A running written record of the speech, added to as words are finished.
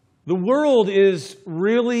The world is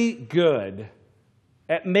really good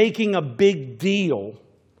at making a big deal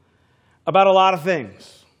about a lot of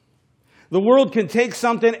things. The world can take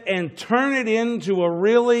something and turn it into a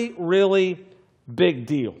really, really big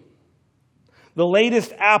deal. The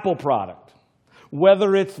latest Apple product,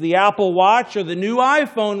 whether it's the Apple Watch or the new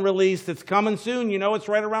iPhone release that's coming soon, you know it's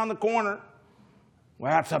right around the corner.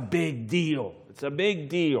 Well, that's a big deal. It's a big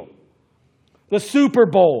deal. The Super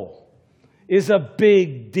Bowl is a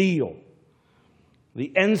big deal.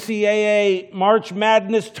 The NCAA March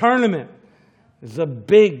Madness tournament is a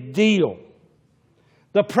big deal.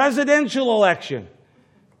 The presidential election,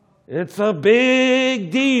 it's a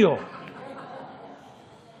big deal.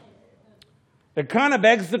 It kind of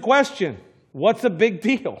begs the question, what's a big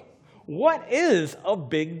deal? What is a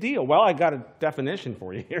big deal? Well, I got a definition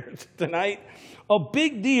for you here tonight. A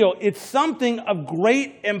big deal, it's something of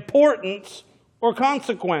great importance or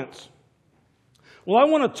consequence. Well, I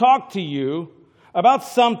want to talk to you about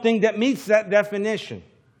something that meets that definition.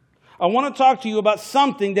 I want to talk to you about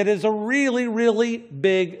something that is a really, really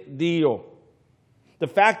big deal. The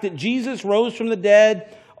fact that Jesus rose from the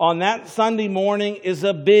dead on that Sunday morning is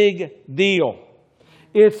a big deal.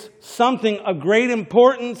 It's something of great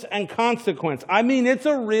importance and consequence. I mean, it's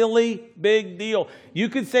a really big deal. You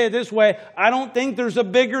could say it this way, I don't think there's a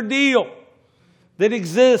bigger deal that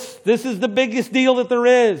exists. This is the biggest deal that there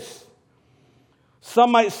is.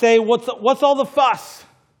 Some might say, what's all the fuss?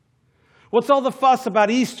 What's all the fuss about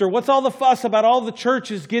Easter? What's all the fuss about all the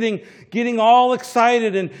churches getting all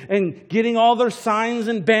excited and getting all their signs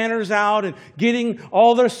and banners out and getting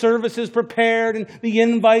all their services prepared and the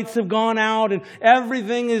invites have gone out and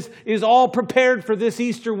everything is all prepared for this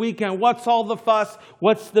Easter weekend? What's all the fuss?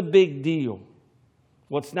 What's the big deal?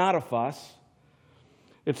 What's not a fuss?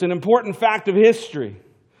 It's an important fact of history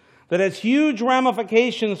that has huge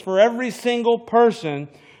ramifications for every single person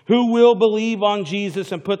who will believe on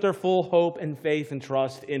Jesus and put their full hope and faith and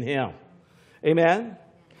trust in Him. Amen?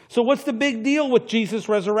 So what's the big deal with Jesus'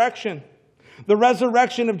 resurrection? The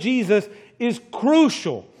resurrection of Jesus is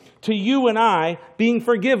crucial to you and I being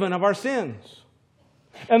forgiven of our sins.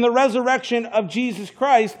 And the resurrection of Jesus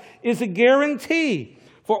Christ is a guarantee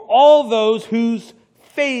for all those whose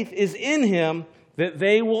faith is in Him that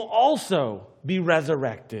they will also be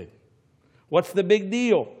resurrected. What's the big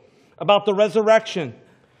deal about the resurrection?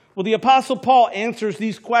 Well, the Apostle Paul answers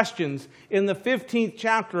these questions in the 15th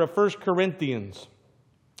chapter of 1 Corinthians.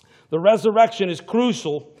 The resurrection is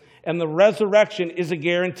crucial, and the resurrection is a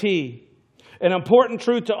guarantee. An important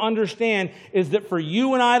truth to understand is that for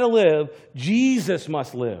you and I to live, Jesus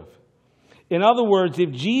must live. In other words,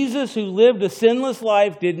 if Jesus, who lived a sinless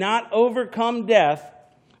life, did not overcome death,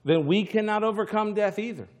 then we cannot overcome death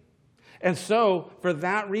either. And so, for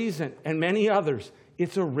that reason and many others,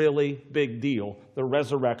 it's a really big deal, the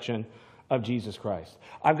resurrection of Jesus Christ.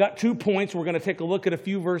 I've got 2 points. We're going to take a look at a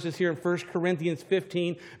few verses here in 1 Corinthians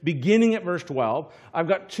 15, beginning at verse 12. I've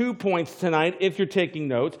got 2 points tonight, if you're taking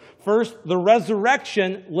notes. First, the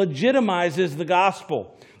resurrection legitimizes the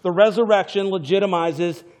gospel. The resurrection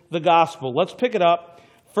legitimizes the gospel. Let's pick it up.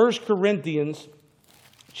 1 Corinthians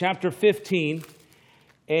chapter 15,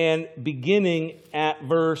 and beginning at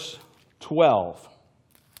verse 12.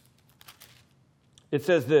 It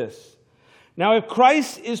says this, "Now if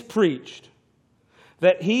Christ is preached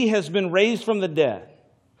that He has been raised from the dead,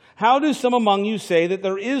 how do some among you say that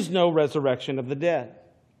there is no resurrection of the dead?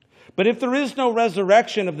 But if there is no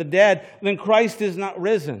resurrection of the dead, then Christ is not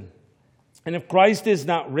risen. And if Christ is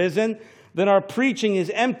not risen, then our preaching is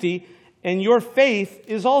empty, and your faith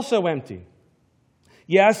is also empty.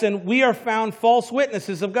 Yes, and we are found false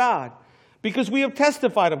witnesses of God, because we have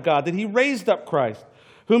testified of God that He raised up Christ,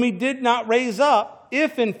 whom He did not raise up,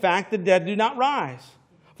 if in fact the dead do not rise.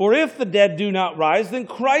 For if the dead do not rise, then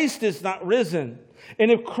Christ is not risen. And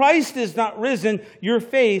if Christ is not risen, your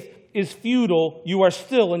faith is futile. You are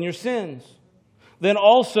still in your sins. Then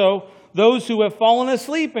also those who have fallen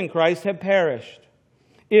asleep in Christ have perished.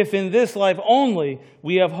 If in this life only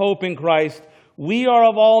we have hope in Christ, we are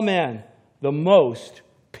of all men the most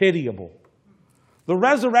pitiable." The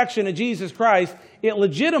resurrection of Jesus Christ, it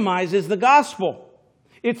legitimizes the gospel.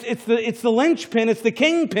 It's the linchpin, it's the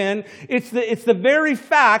kingpin, it's the very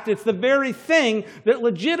fact, it's the very thing that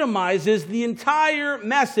legitimizes the entire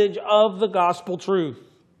message of the gospel truth.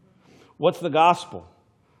 What's the gospel?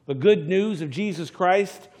 The good news of Jesus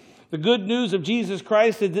Christ. The good news of Jesus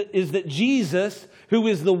Christ is that Jesus, who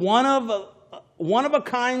is the one of a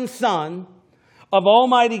kind Son of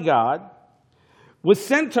Almighty God, was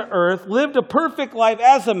sent to earth, lived a perfect life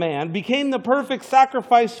as a man, became the perfect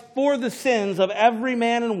sacrifice for the sins of every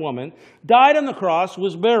man and woman, died on the cross,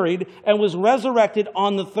 was buried, and was resurrected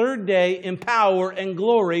on the third day in power and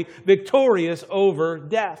glory, victorious over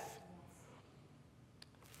death.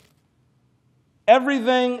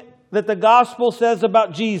 Everything that the gospel says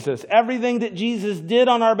about Jesus, everything that Jesus did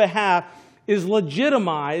on our behalf, is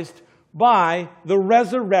legitimized by the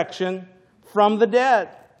resurrection from the dead.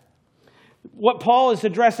 What Paul is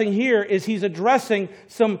addressing here is he's addressing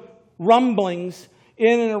some rumblings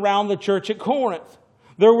in and around the church at Corinth.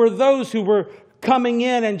 There were those who were coming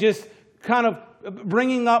in and just kind of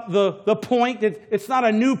bringing up the point. It's not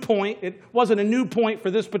a new point. It wasn't a new point for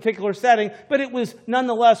this particular setting, but it was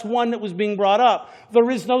nonetheless one that was being brought up. There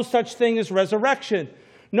is no such thing as resurrection.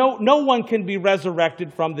 No one can be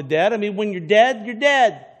resurrected from the dead. I mean, when you're dead, you're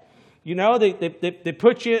dead. You know, they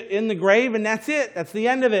put you in the grave and that's it. That's the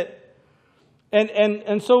end of it.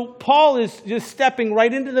 And so Paul is just stepping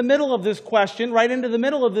right into the middle of this question, right into the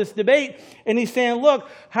middle of this debate, and he's saying, look,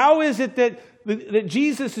 how is it that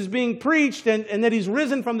Jesus is being preached and that he's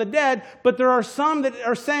risen from the dead, but there are some that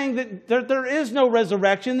are saying that there is no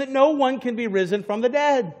resurrection, that no one can be risen from the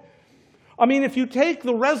dead? I mean, if you take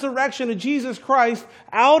the resurrection of Jesus Christ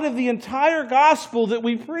out of the entire gospel that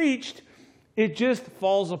we preached, it just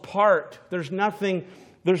falls apart. There's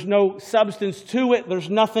no substance to it. There's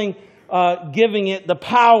nothing giving it the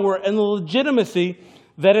power and the legitimacy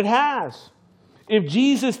that it has. If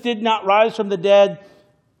Jesus did not rise from the dead,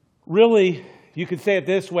 really, you could say it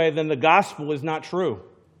this way, then the gospel is not true.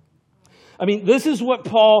 I mean, this is what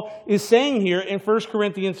Paul is saying here in 1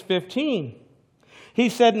 Corinthians 15. He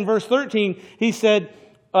said in verse 13, he said,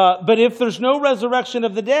 but if there's no resurrection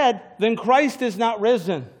of the dead, then Christ is not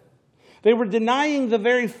risen. They were denying the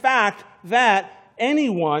very fact that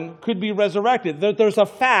anyone could be resurrected. There's a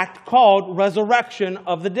fact called resurrection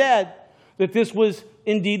of the dead, that this was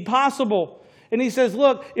indeed possible. And he says,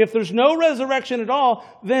 look, if there's no resurrection at all,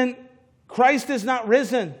 then Christ is not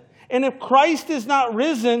risen. And if Christ is not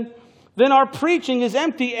risen, then our preaching is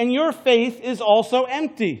empty and your faith is also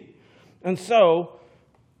empty. And so,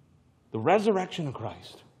 the resurrection of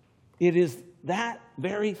Christ, it is that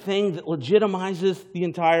very thing that legitimizes the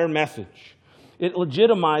entire message. It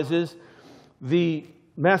legitimizes the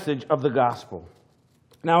message of the gospel.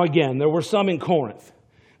 Now again, there were some in Corinth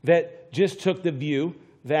that just took the view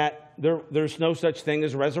that there's no such thing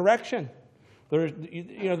as resurrection.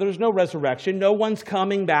 There's no resurrection. No one's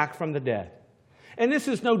coming back from the dead. And this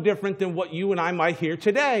is no different than what you and I might hear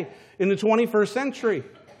today in the 21st century.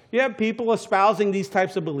 You have people espousing these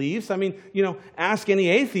types of beliefs. I mean, ask any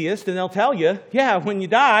atheist and they'll tell you, yeah, when you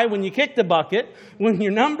die, when you kick the bucket, when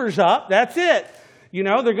your number's up, that's it. They're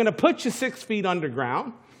going to put you 6 feet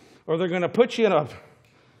underground, or they're going to put you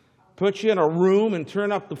in a room and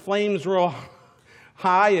turn up the flames real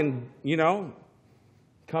high and,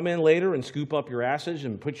 come in later and scoop up your ashes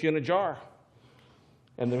and put you in a jar.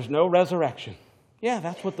 And there's no resurrection. Yeah,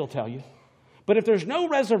 that's what they'll tell you. But if there's no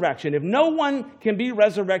resurrection, if no one can be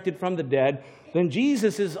resurrected from the dead, then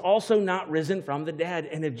Jesus is also not risen from the dead.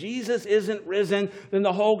 And if Jesus isn't risen, then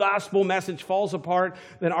the whole gospel message falls apart.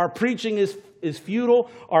 Then our preaching is futile.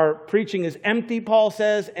 Our preaching is empty, Paul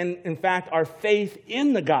says. And in fact, our faith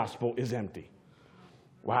in the gospel is empty.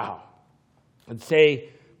 Wow. I'd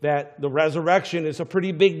say that the resurrection is a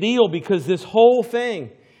pretty big deal because this whole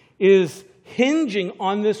thing is hinging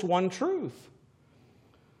on this one truth.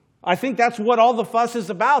 I think that's what all the fuss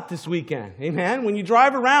is about this weekend. Amen? When you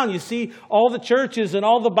drive around, you see all the churches and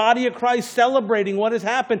all the body of Christ celebrating what has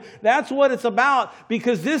happened. That's what it's about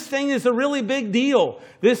because this thing is a really big deal.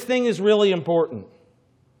 This thing is really important.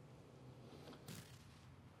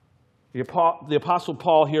 The Apostle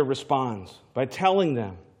Paul here responds by telling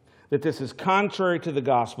them that this is contrary to the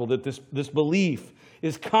gospel, that this belief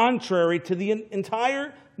is contrary to the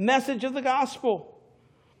entire message of the gospel.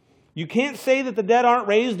 You can't say that the dead aren't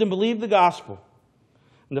raised and believe the gospel.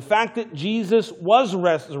 And the fact that Jesus was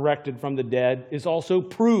resurrected from the dead is also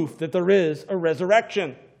proof that there is a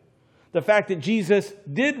resurrection. The fact that Jesus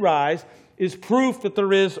did rise is proof that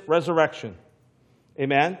there is resurrection.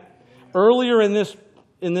 Amen? Earlier in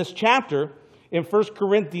this chapter, in 1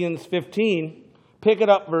 Corinthians 15, pick it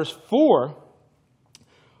up verse 4,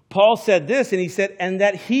 Paul said this, and he said, and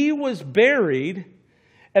that he was buried,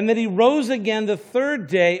 and that he rose again the third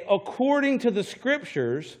day according to the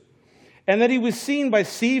Scriptures, and that he was seen by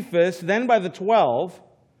Cephas, then by the 12,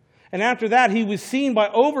 and after that he was seen by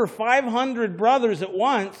over 500 brothers at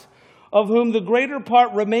once, of whom the greater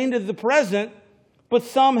part remained at the present, but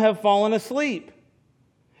some have fallen asleep.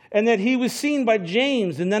 And that he was seen by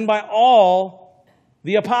James, and then by all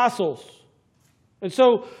the apostles. And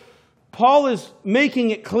so Paul is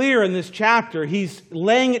making it clear in this chapter. He's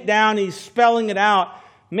laying it down. He's spelling it out.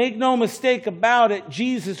 Make no mistake about it.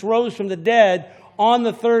 Jesus rose from the dead on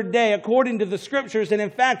the third day, according to the Scriptures. And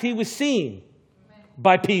in fact, he was seen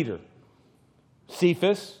by Peter.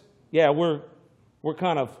 Cephas, yeah, we're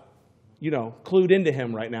kind of, clued into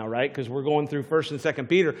him right now, right? Because we're going through 1st and 2nd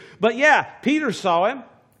Peter. But yeah, Peter saw him.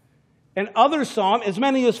 And others saw him. As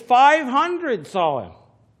many as 500 saw him.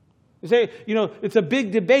 You say, it's a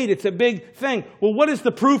big debate. It's a big thing. Well, what is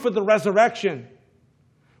the proof of the resurrection?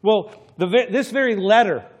 Well, this very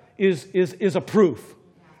letter is a proof.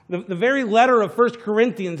 The very letter of 1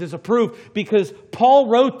 Corinthians is a proof because Paul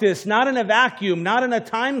wrote this not in a vacuum, not in a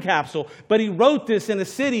time capsule, but he wrote this in a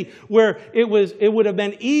city where it would have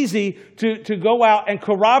been easy to go out and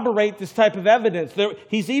corroborate this type of evidence.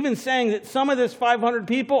 He's even saying that some of this 500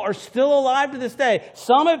 people are still alive to this day.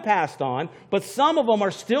 Some have passed on, but some of them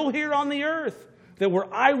are still here on the earth that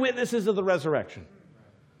were eyewitnesses of the resurrection.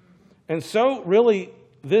 And so, really,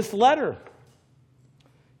 this letter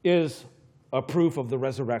is a proof of the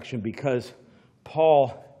resurrection because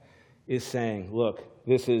Paul is saying, look,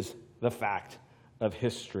 this is the fact of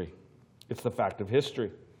history. It's the fact of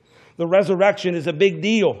history. The resurrection is a big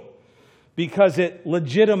deal because it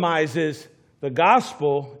legitimizes the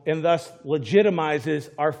gospel and thus legitimizes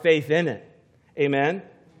our faith in it. Amen?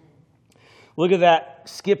 Look at that,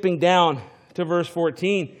 skipping down to verse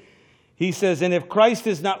 14. He says, and if Christ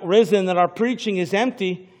is not risen, then our preaching is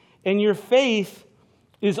empty, and your faith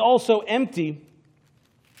is also empty.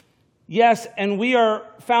 Yes, and we are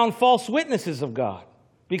found false witnesses of God,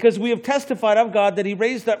 because we have testified of God that he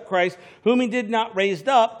raised up Christ, whom he did not raise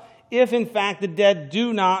up, if in fact the dead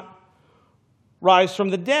do not rise from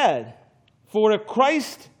the dead. For if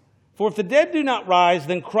the dead do not rise,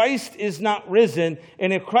 then Christ is not risen,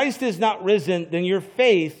 and if Christ is not risen, then your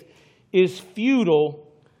faith is futile.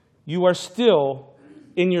 You are still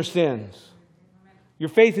in your sins. Your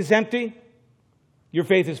faith is empty. Your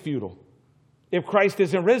faith is futile. If Christ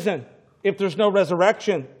isn't risen, if there's no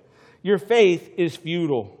resurrection, your faith is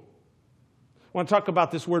futile. I want to talk about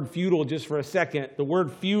this word futile just for a second. The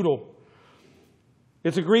word futile,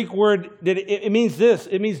 it's a Greek word that it means this.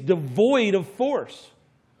 It means devoid of force.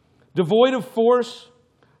 Devoid of force,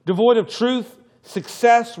 devoid of truth,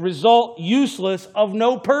 success, result, useless, of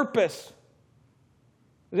no purpose.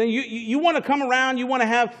 Then you want to come around, you want to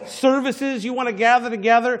have services, you want to gather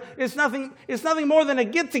together. It's nothing more than a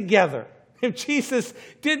get-together. If Jesus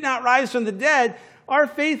did not rise from the dead, our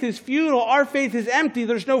faith is futile, our faith is empty.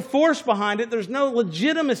 There's no force behind it, there's no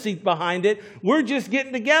legitimacy behind it. We're just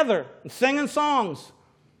getting together and singing songs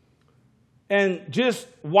and just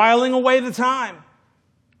whiling away the time.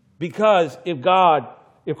 Because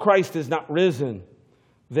if Christ is not risen,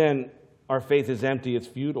 then our faith is empty, it's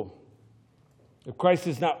futile. If Christ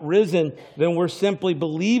is not risen, then we're simply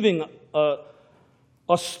believing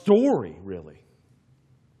a story, really.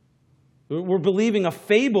 We're believing a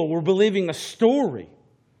fable. We're believing a story.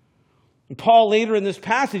 And Paul, later in this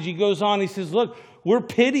passage, he goes on, he says, look, we're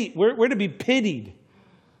to be pitied.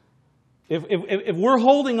 If we're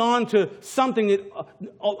holding on to something that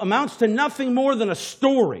amounts to nothing more than a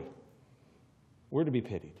story, we're to be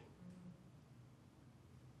pitied.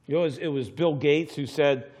 It was Bill Gates who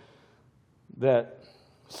said that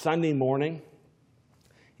Sunday morning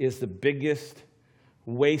is the biggest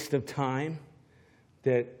waste of time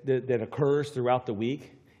that occurs throughout the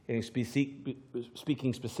week. And he's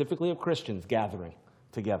speaking specifically of Christians gathering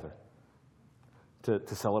together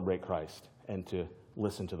to celebrate Christ and to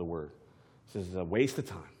listen to the Word. This is a waste of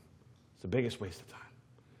time. It's the biggest waste of time.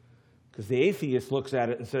 Because the atheist looks at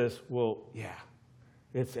it and says, well, yeah,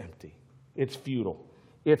 it's empty. It's futile.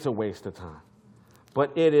 It's a waste of time.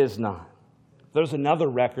 But it is not. There's another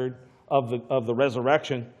record of the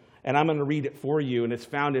resurrection, and I'm going to read it for you, and it's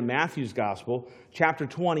found in Matthew's Gospel, chapter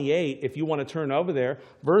 28, if you want to turn over there,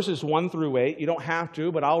 verses 1 through 8. You don't have to,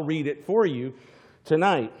 but I'll read it for you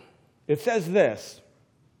tonight. It says this,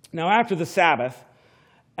 now after the Sabbath,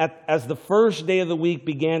 as the first day of the week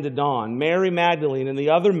began to dawn, Mary Magdalene and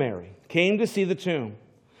the other Mary came to see the tomb.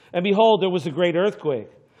 And behold, there was a great earthquake,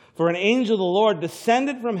 for an angel of the Lord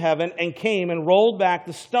descended from heaven and came and rolled back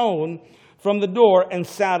the stone from the door and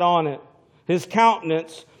sat on it. His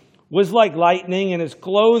countenance was like lightning, and his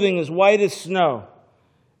clothing as white as snow.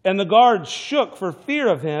 And the guards shook for fear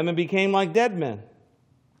of him and became like dead men.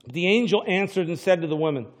 The angel answered and said to the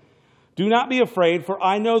women, do not be afraid, for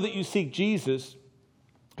I know that you seek Jesus,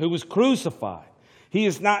 who was crucified. He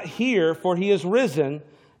is not here, for he is risen,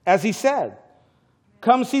 as he said.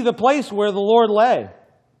 Come see the place where the Lord lay,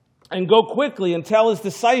 and go quickly and tell his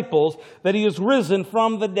disciples that he is risen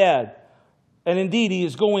from the dead. And indeed, he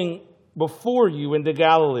is going before you into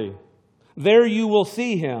Galilee. There you will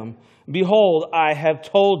see him. Behold, I have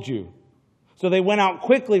told you. So they went out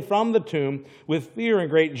quickly from the tomb with fear and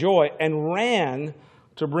great joy and ran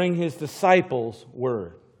to bring his disciples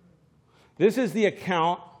word. This is the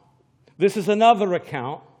account. This is another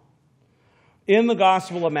account in the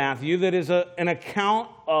Gospel of Matthew that is an account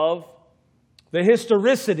of the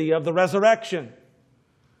historicity of the resurrection.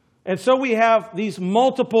 And so we have these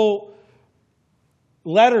multiple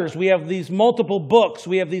letters, we have these multiple books,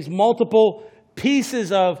 we have these multiple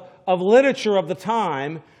pieces of literature of the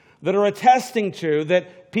time that are attesting to,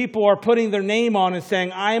 that people are putting their name on and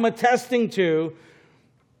saying, I am attesting to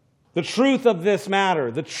the truth of this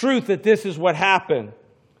matter, the truth that this is what happened,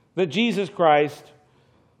 that Jesus Christ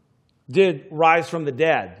did rise from the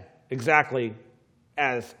dead, exactly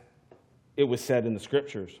as it was said in the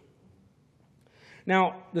Scriptures.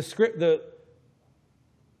 Now, the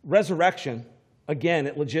resurrection, again,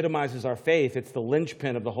 it legitimizes our faith. It's the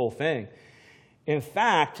linchpin of the whole thing. In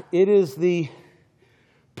fact, it is the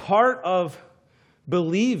part of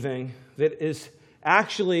believing that is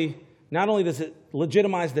actually, not only does it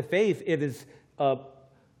legitimize the faith, it is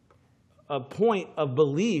a point of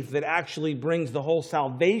belief that actually brings the whole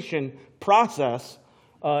salvation process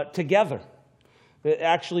together. That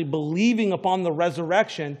actually believing upon the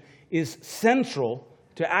resurrection is central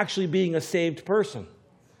to actually being a saved person.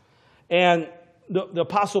 And the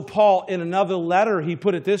Apostle Paul, in another letter, he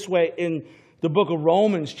put it this way in the book of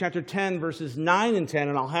Romans, chapter 10, verses 9 and 10,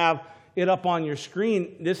 and I'll have it up on your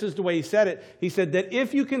screen. This is the way he said it. He said that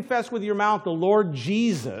if you confess with your mouth the Lord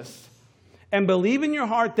Jesus and believe in your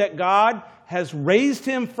heart that God has raised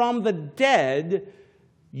him from the dead,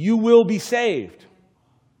 you will be saved.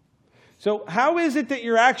 So how is it that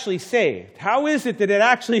you're actually saved? How is it that it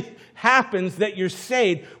actually happens that you're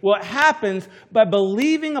saved? Well, it happens by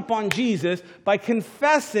believing upon Jesus, by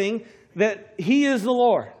confessing that he is the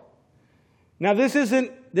Lord. Now, this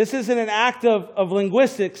isn't an act of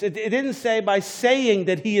linguistics. It didn't say by saying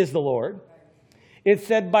that he is the Lord. It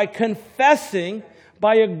said by confessing,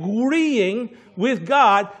 by agreeing with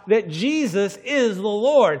God that Jesus is the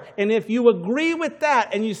Lord. And if you agree with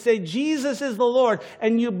that and you say Jesus is the Lord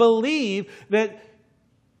and you believe that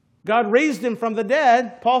God raised him from the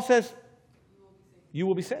dead, Paul says, you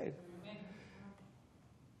will be saved.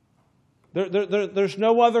 There's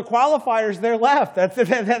no other qualifiers there left. That's it.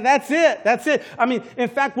 That's it. I mean, in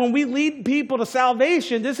fact, when we lead people to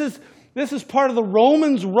salvation, this is part of the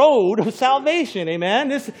Romans road of salvation. Amen.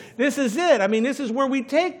 This is it. I mean, this is where we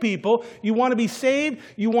take people. You want to be saved.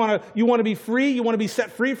 You want to be free. You want to be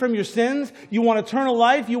set free from your sins. You want eternal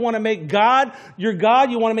life. You want to make God your God.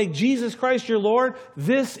 You want to make Jesus Christ your Lord.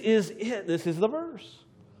 This is it. This is the verse.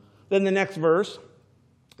 Then the next verse.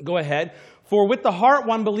 Go ahead. For with the heart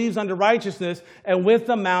one believes unto righteousness, and with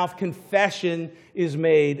the mouth confession is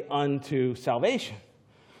made unto salvation.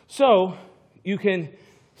 So, you can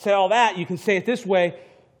say all that. You can say it this way.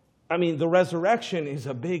 I mean, the resurrection is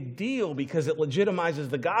a big deal because it legitimizes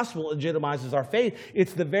the gospel, legitimizes our faith.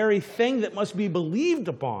 It's the very thing that must be believed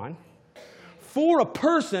upon for a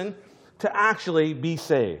person to actually be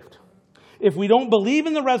saved. If we don't believe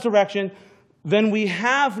in the resurrection, then we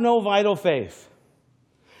have no vital faith.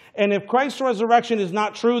 And if Christ's resurrection is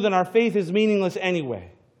not true, then our faith is meaningless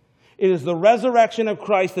anyway. It is the resurrection of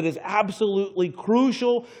Christ that is absolutely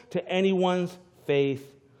crucial to anyone's faith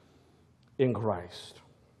in Christ.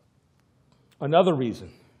 Another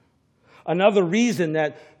reason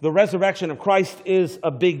that the resurrection of Christ is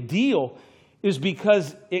a big deal is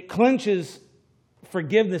because it clinches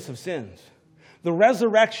forgiveness of sins. The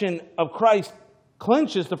resurrection of Christ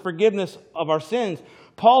clinches the forgiveness of our sins.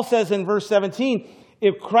 Paul says in verse 17,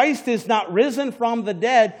 if Christ is not risen from the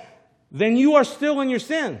dead, then you are still in your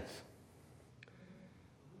sins.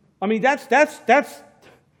 I mean, that's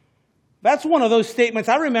one of those statements.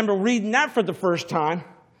 I remember reading that for the first time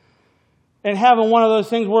and having one of those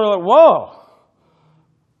things where like, whoa.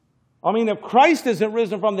 I mean, if Christ isn't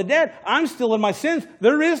risen from the dead, I'm still in my sins.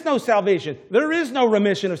 There is no salvation. There is no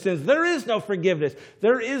remission of sins. There is no forgiveness.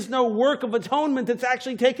 There is no work of atonement that's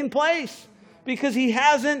actually taken place because he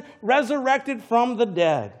hasn't resurrected from the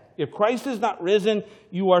dead. If Christ is not risen,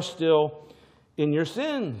 you are still in your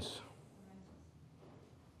sins.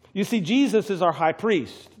 You see, Jesus is our high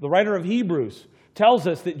priest. The writer of Hebrews tells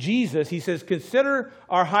us that Jesus, he says, consider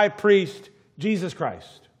our high priest, Jesus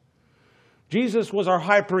Christ. Jesus was our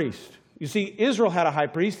high priest. You see, Israel had a high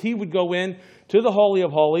priest. He would go in to the Holy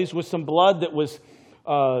of Holies with some blood that was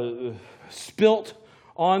spilt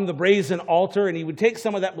on the brazen altar, and he would take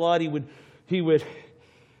some of that blood. He would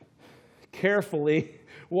carefully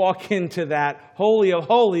walk into that Holy of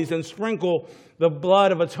Holies and sprinkle the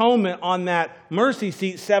blood of atonement on that mercy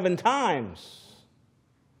seat 7 times.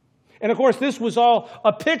 And of course, this was all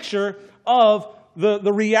a picture of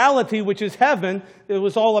the reality, which is heaven. It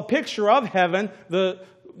was all a picture of heaven, the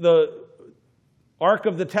Ark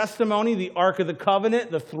of the Testimony, the Ark of the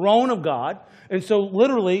Covenant, the throne of God. And so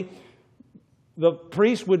literally, the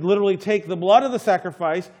priest would literally take the blood of the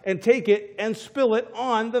sacrifice and take it and spill it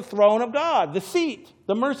on the throne of God, the seat,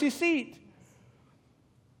 the mercy seat.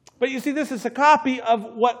 But you see, this is a copy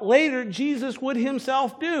of what later Jesus would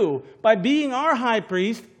himself do. By being our high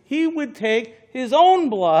priest, he would take his own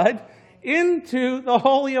blood into the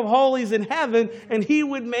Holy of Holies in heaven, and he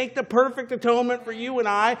would make the perfect atonement for you and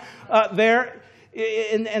I there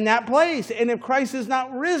in that place. And if Christ is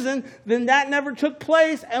not risen, then that never took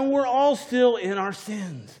place, and we're all still in our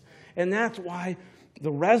sins. And that's why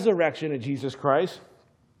the resurrection of Jesus Christ,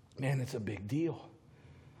 man, it's a big deal.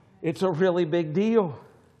 It's a really big deal.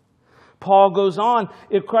 Paul goes on,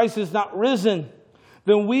 if Christ is not risen,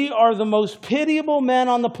 then we are the most pitiable men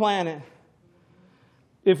on the planet.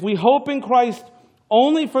 If we hope in Christ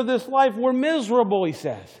only for this life, we're miserable, he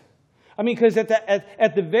says. I mean, because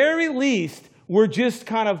at the very least, we're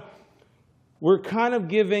kind of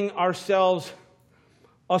giving ourselves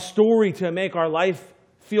a story to make our life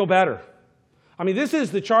feel better. I mean, this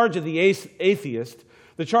is the charge of the atheist.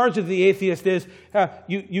 The charge of the atheist is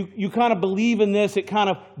you kind of believe in this. It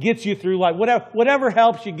kind of gets you through life. Whatever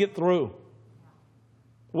helps you get through.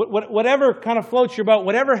 Whatever kind of floats your boat.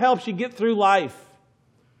 Whatever helps you get through life.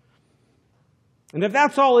 And if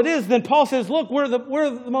that's all it is, then Paul says, look, we're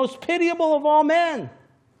the most pitiable of all men.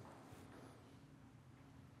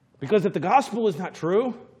 Because if the gospel is not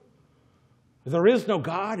true, if there is no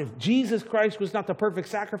God, if Jesus Christ was not the perfect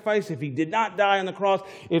sacrifice, if he did not die on the cross,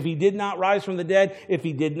 if he did not rise from the dead, if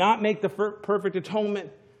he did not make the perfect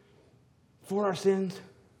atonement for our sins,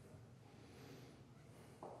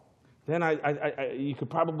 then you could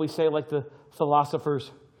probably say like the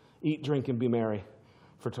philosophers, eat, drink, and be merry,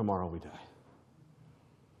 for tomorrow we die.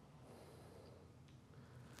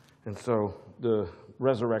 And so the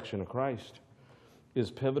resurrection of Christ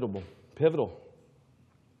is pivotal.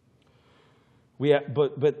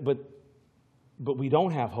 But we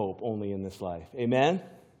don't have hope only in this life. Amen?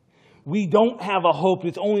 We don't have a hope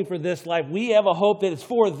that's only for this life. We have a hope that is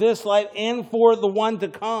for this life and for the one to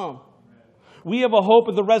come. We have a hope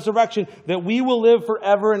of the resurrection that we will live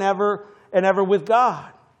forever and ever with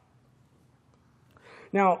God.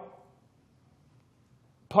 Now,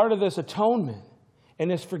 part of this atonement and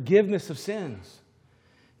this forgiveness of sins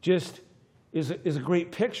just is a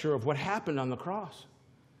great picture of what happened on the cross.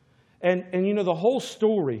 And you know, the whole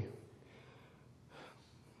story,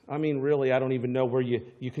 I mean, really, I don't even know where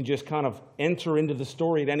you can just kind of enter into the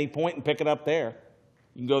story at any point and pick it up there.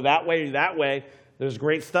 You can go that way or that way. There's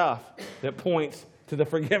great stuff that points to the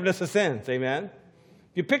forgiveness of sins. Amen?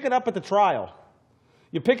 You pick it up at the trial.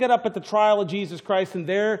 You pick it up at the trial of Jesus Christ, and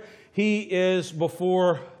there he is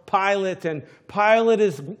before Pilate, and Pilate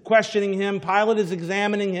is questioning him. Pilate is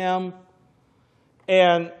examining him.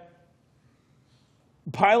 And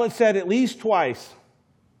Pilate said at least twice,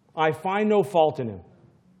 I find no fault in him.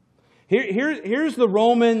 Here's the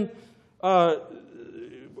Roman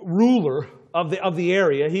ruler of the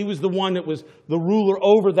area. He was the one that was the ruler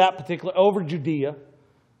over Judea.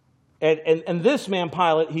 And this man,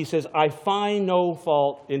 Pilate, he says, I find no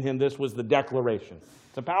fault in him. This was the declaration.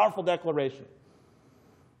 It's a powerful declaration.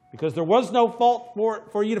 Because there was no fault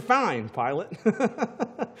for you to find, Pilate.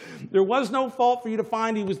 There was no fault for you to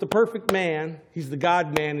find. He was the perfect man. He's the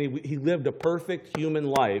God-man. He lived a perfect human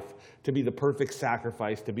life to be the perfect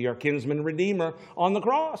sacrifice, to be our kinsman and redeemer on the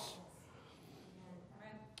cross.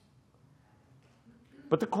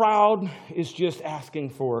 But the crowd is just asking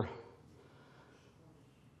for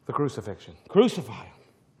the crucifixion. Crucify him.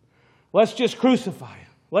 Let's just crucify him.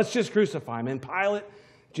 Let's just crucify him. And Pilate,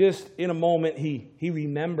 just in a moment, he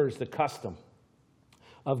remembers the custom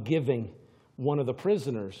of giving one of the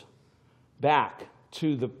prisoners back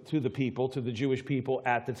to the people, to the Jewish people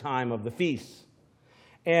at the time of the feast.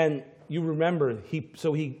 And you remember, he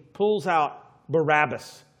pulls out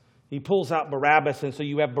Barabbas. He pulls out Barabbas, and so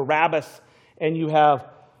you have Barabbas and you have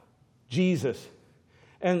Jesus.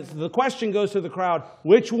 And the question goes to the crowd,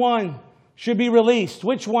 which one should be released?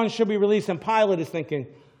 Which one should be released? And Pilate is thinking,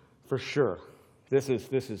 for sure, this is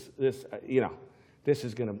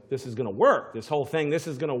gonna work. This whole thing, this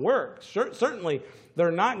is gonna work. Certainly,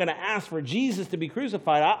 they're not gonna ask for Jesus to be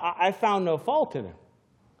crucified. I found no fault in him.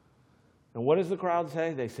 And what does the crowd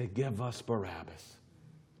say? They say, give us Barabbas.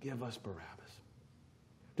 Give us Barabbas.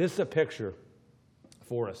 This is a picture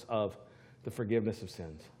for us of the forgiveness of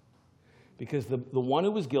sins. Because the one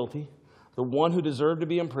who was guilty, the one who deserved to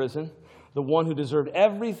be in prison, the one who deserved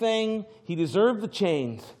everything, he deserved the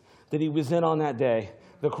chains that he was in on that day.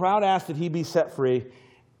 The crowd asked that he be set free,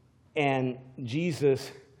 and Jesus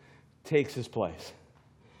takes his place.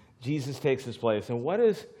 Jesus takes his place. And what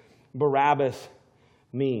does Barabbas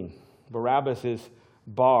mean? Barabbas is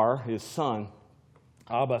Bar, his son.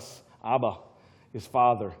 Abba, his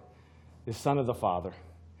father, his son of the Father.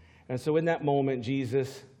 And so in that moment,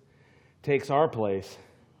 Jesus takes our place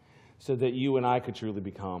so that you and I could truly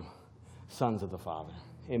become sons of the Father.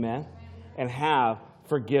 Amen? And have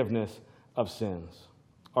forgiveness of sins.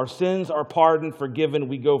 Our sins are pardoned, forgiven,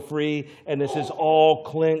 we go free, and this is all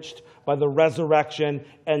clinched by the resurrection,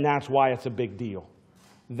 and that's why it's a big deal.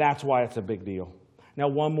 That's why it's a big deal. Now,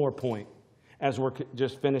 one more point as we're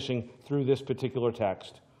just finishing through this particular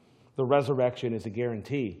text. The resurrection is a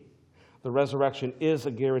guarantee. The resurrection is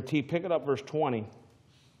a guarantee. Pick it up, verse 20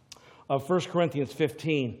 of 1 Corinthians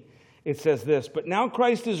 15. It says this, "But now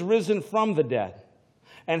Christ is risen from the dead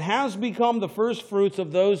and has become the first fruits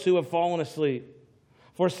of those who have fallen asleep.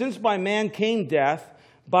 For since by man came death,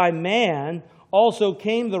 by man also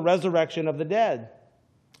came the resurrection of the dead.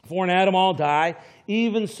 For in Adam all die,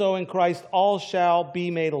 even so in Christ all shall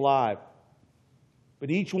be made alive. But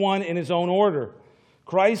each one in his own order.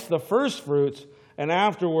 Christ the first fruits, and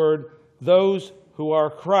afterward those who are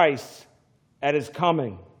Christ's at his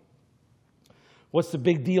coming." What's the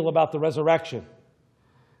big deal about the resurrection?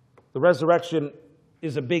 The resurrection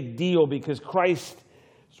is a big deal because Christ's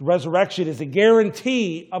resurrection is a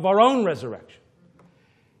guarantee of our own resurrection.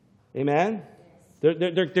 Amen?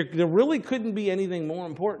 There really couldn't be anything more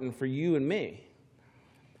important for you and me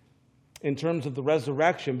in terms of the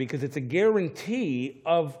resurrection because it's a guarantee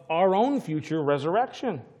of our own future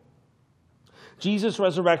resurrection. Jesus'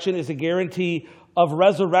 resurrection is a guarantee of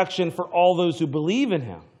resurrection for all those who believe in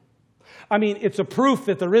him. I mean, it's a proof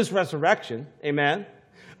that there is resurrection, amen?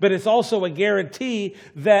 But it's also a guarantee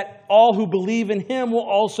that all who believe in him will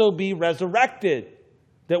also be resurrected,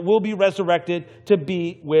 that will be resurrected to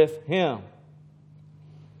be with him.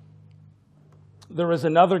 There is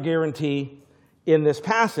another guarantee in this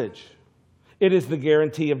passage. It is the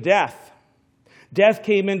guarantee of death. Death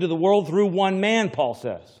came into the world through one man, Paul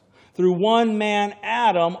says. Through one man,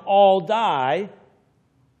 Adam, all die.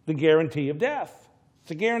 The guarantee of death.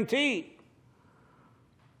 It's a guarantee.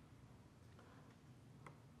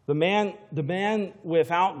 The man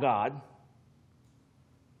without God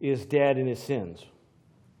is dead in his sins.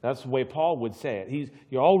 That's the way Paul would say it.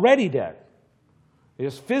 You're already dead.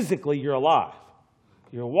 Just physically, you're alive.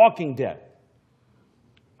 You're walking dead.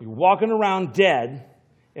 You're walking around dead,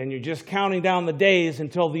 and you're just counting down the days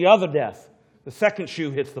until the other death, the second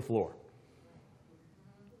shoe hits the floor.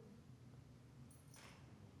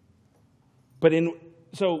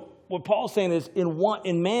 So what Paul's saying is, in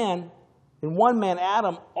one man,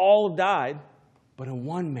 Adam, all died, but in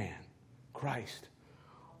one man, Christ,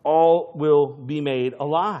 all will be made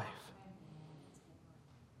alive.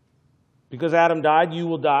 Because Adam died, you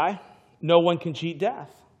will die. No one can cheat death.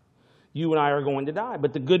 You and I are going to die.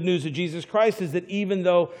 But the good news of Jesus Christ is that even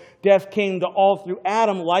though death came to all through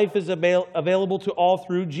Adam, life is available to all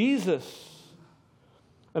through Jesus.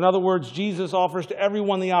 In other words, Jesus offers to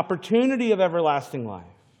everyone the opportunity of everlasting life.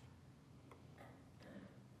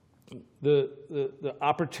 The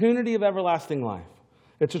opportunity of everlasting life.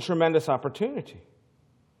 It's a tremendous opportunity.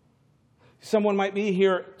 Someone might be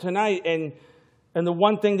here tonight and the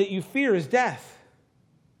one thing that you fear is death.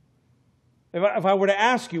 If I were to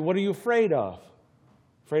ask you, what are you afraid of?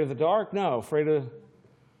 Afraid of the dark? No. Afraid of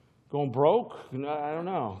going broke? No, I don't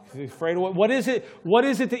know. Afraid of what is it? What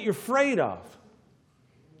is it that you're afraid of?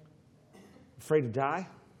 Afraid to die?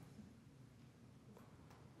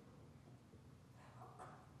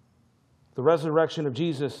 The resurrection of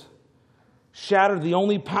Jesus shattered the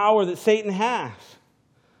only power that Satan has,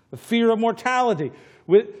 the fear of mortality.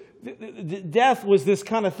 Death was this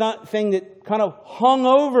kind of thing that kind of hung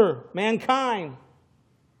over mankind.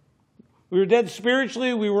 We were dead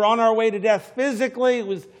spiritually. We were on our way to death physically.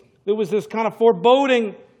 There was this kind of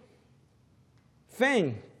foreboding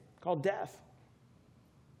thing called death.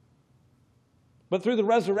 But through the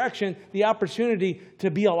resurrection, the opportunity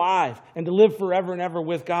to be alive and to live forever and ever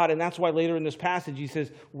with God. And that's why later in this passage he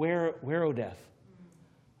says, Where, O death?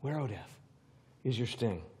 Where, O death, is your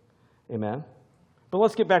sting? Amen? But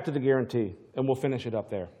let's get back to the guarantee, and we'll finish it up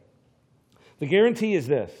there. The guarantee is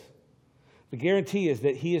this. The guarantee is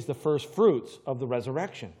that he is the first fruits of the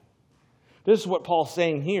resurrection. This is what Paul's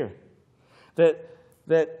saying here.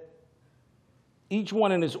 That each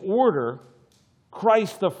one in his order,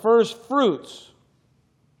 Christ the first fruits.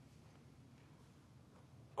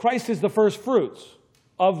 Christ is the first fruits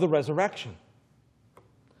of the resurrection.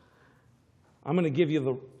 I'm going to give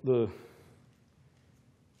you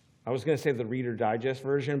I was going to say the Reader Digest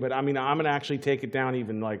version, but I'm going to actually take it down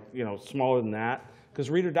even smaller than that, because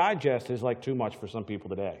Reader Digest is too much for some people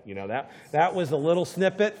today. That was a little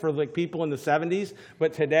snippet for people in the 70s,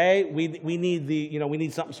 but today we need we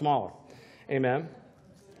need something smaller. Amen.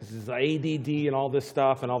 This is ADD and all this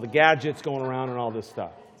stuff and all the gadgets going around and all this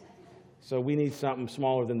stuff. So we need something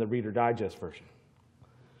smaller than the Reader Digest version.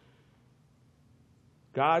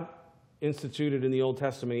 God instituted in the Old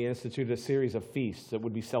Testament, he instituted a series of feasts that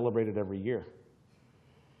would be celebrated every year.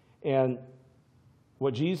 And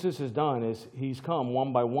what Jesus has done is he's come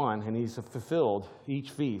one by one and he's fulfilled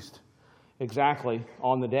each feast exactly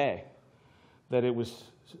on the day that it was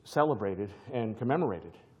celebrated and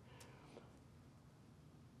commemorated.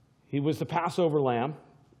 He was the Passover lamb.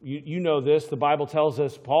 You know this. The Bible tells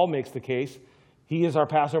us, Paul makes the case, he is our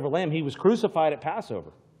Passover lamb. He was crucified at Passover.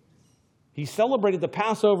 He celebrated the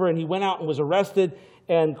Passover and he went out and was arrested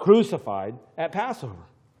and crucified at Passover.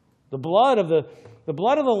 The blood of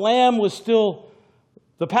the lamb was still,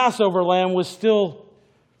 the Passover lamb was still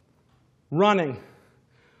running,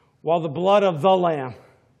 while the blood of the lamb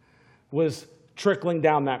was trickling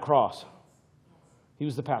down that cross. He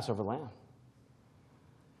was the Passover lamb.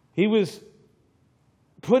 He was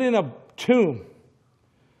put in a tomb.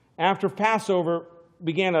 After Passover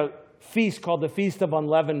began a feast called the Feast of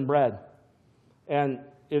Unleavened Bread. And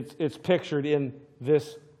it's pictured in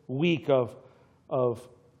this week of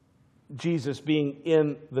Jesus being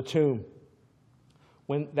in the tomb.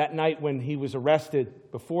 That night when he was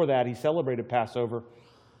arrested, before that he celebrated Passover.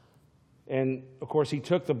 And of course he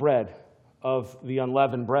took the bread of the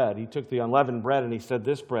unleavened bread. He took the unleavened bread and he said,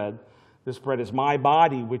 this bread is my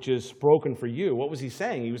body, which is broken for you. What was he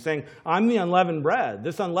saying? He was saying, I'm the unleavened bread.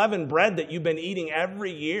 This unleavened bread that you've been eating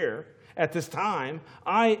every year at this time,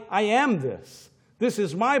 I am this. This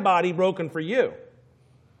is my body broken for you.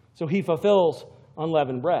 So he fulfills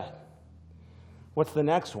unleavened bread. What's the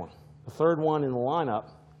next one? The third one in the lineup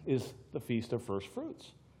is the Feast of First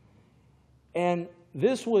Fruits. And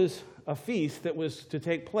this was a feast that was to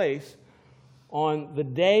take place on the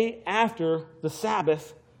day after the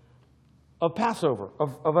Sabbath of Passover,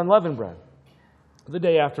 of unleavened bread. The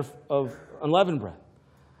day after of unleavened bread.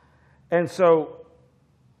 And so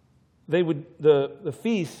the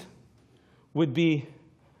feast would be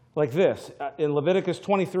like this. In Leviticus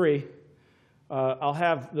 23, I'll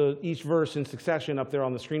have each verse in succession up there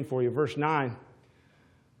on the screen for you. Verse 9,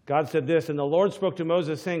 God said this, and the Lord spoke to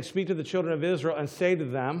Moses, saying, speak to the children of Israel and say to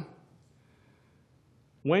them,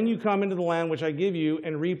 when you come into the land which I give you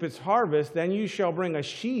and reap its harvest, then you shall bring a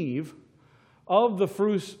sheaf of the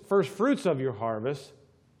first fruits of your harvest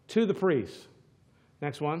to the priest.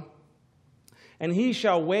 Next one. And he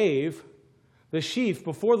shall wave the sheaf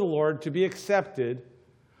before the Lord to be accepted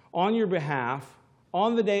on your behalf.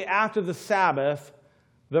 On the day after the Sabbath,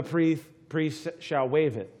 the priest shall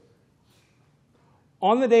wave it.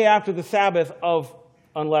 On the day after the Sabbath of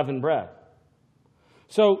unleavened bread.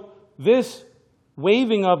 So this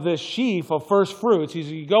waving of this sheaf of first fruits,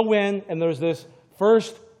 you go in and there's this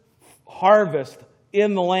first harvest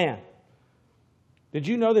in the land. Did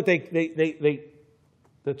you know that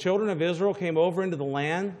the children of Israel came over into the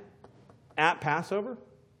land at Passover?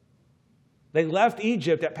 They left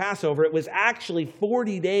Egypt at Passover. It was actually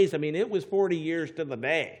 40 days. It was 40 years to the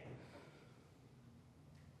day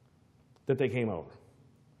that they came over.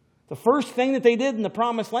 The first thing that they did in the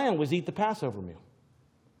Promised Land was eat the Passover meal.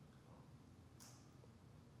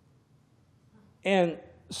 And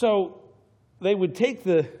so they would take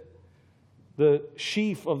the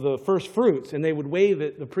sheaf of the first fruits and they would wave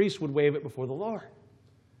it, the priest would wave it before the Lord.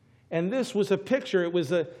 And this was a picture,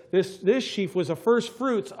 this sheaf was a first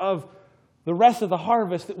fruits of the rest of the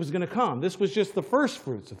harvest that was going to come. This was just the first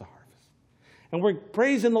fruits of the harvest. And we're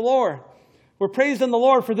praising the Lord. We're praising the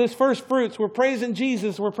Lord for this first fruits. We're praising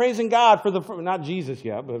Jesus. We're praising God for not Jesus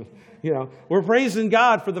yet, but, we're praising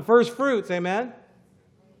God for the first fruits. Amen?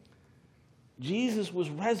 Jesus was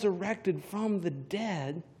resurrected from the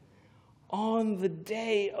dead on the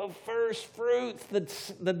day of first fruits,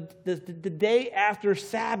 the day after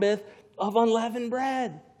Sabbath of unleavened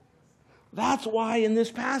bread. That's why in this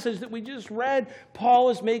passage that we just read,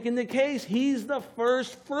 Paul is making the case. He's the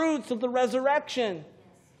first fruits of the resurrection.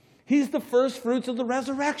 He's the first fruits of the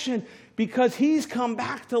resurrection. Because he's come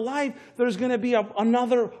back to life, there's going to be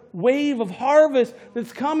another wave of harvest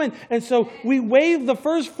that's coming. And so we wave the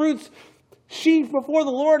first fruits sheaf before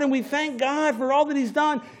the Lord, and we thank God for all that he's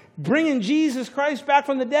done, bringing Jesus Christ back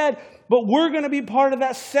from the dead. But we're going to be part of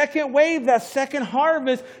that second wave, that second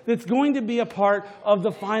harvest that's going to be a part of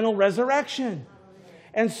the final resurrection.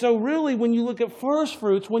 And so really, when you look at first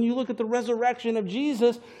fruits, when you look at the resurrection of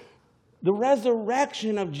Jesus, the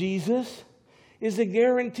resurrection of Jesus is a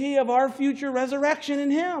guarantee of our future resurrection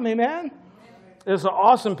in Him. Amen? It's an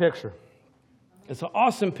awesome picture. It's an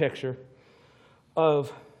awesome picture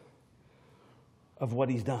of what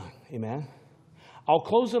He's done. Amen? I'll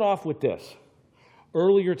close it off with this.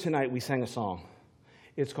 Earlier tonight, we sang a song.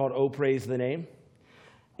 It's called "Oh, Praise the Name."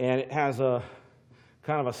 And it has a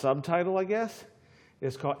kind of a subtitle, I guess.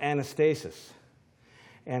 It's called anastasis.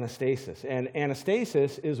 Anastasis. And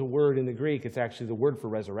anastasis is a word in the Greek. It's actually the word for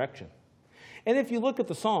resurrection. And if you look at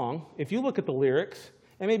the song, if you look at the lyrics,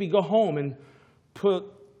 and maybe go home and put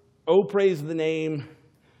 "Oh, Praise the Name"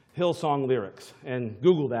 Hillsong lyrics, and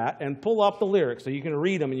Google that, and pull up the lyrics so you can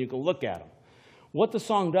read them and you can look at them. What the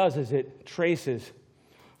song does is it traces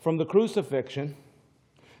from the crucifixion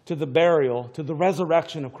to the burial to the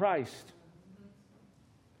resurrection of Christ.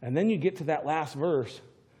 And then you get to that last verse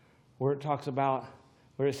where it talks about,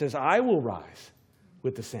 where it says, "I will rise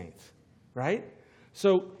with the saints," right?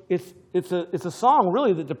 So it's a song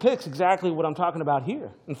really that depicts exactly what I'm talking about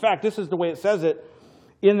here. In fact, this is the way it says it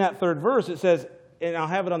in that third verse. It says, and I'll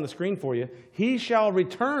have it on the screen for you, "He shall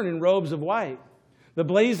return in robes of white. The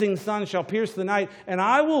blazing sun shall pierce the night, and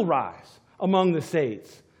I will rise among the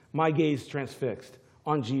saints, my gaze transfixed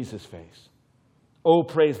on Jesus' face. Oh,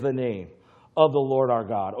 praise the name of the Lord our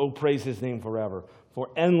God. Oh, praise His name forever. For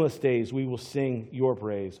endless days we will sing your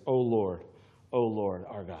praise, O Lord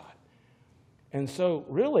our God." And so,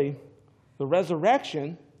 really, the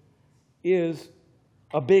resurrection is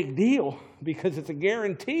a big deal because it's a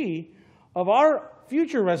guarantee of our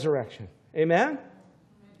future resurrection. Amen?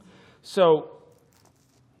 So,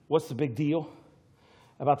 what's the big deal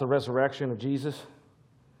about the resurrection of Jesus?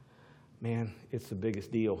 Man, it's the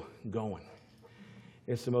biggest deal going.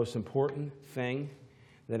 It's the most important thing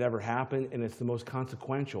that ever happened, and it's the most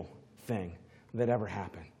consequential thing that ever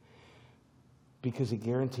happened. Because it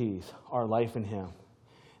guarantees our life in Him,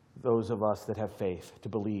 those of us that have faith to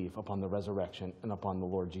believe upon the resurrection and upon the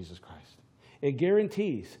Lord Jesus Christ. It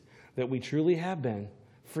guarantees that we truly have been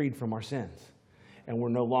freed from our sins, and we're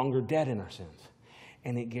no longer dead in our sins.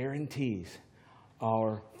 And it guarantees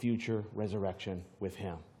our future resurrection with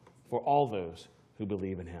Him for all those who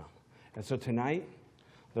believe in Him. And so tonight,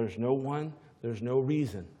 there's no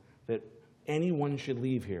reason that anyone should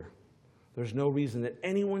leave here. There's no reason that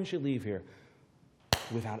anyone should leave here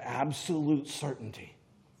without absolute certainty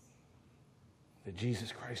that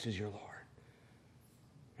Jesus Christ is your Lord,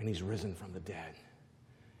 and He's risen from the dead,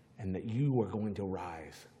 and that you are going to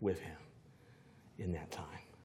rise with Him in that time.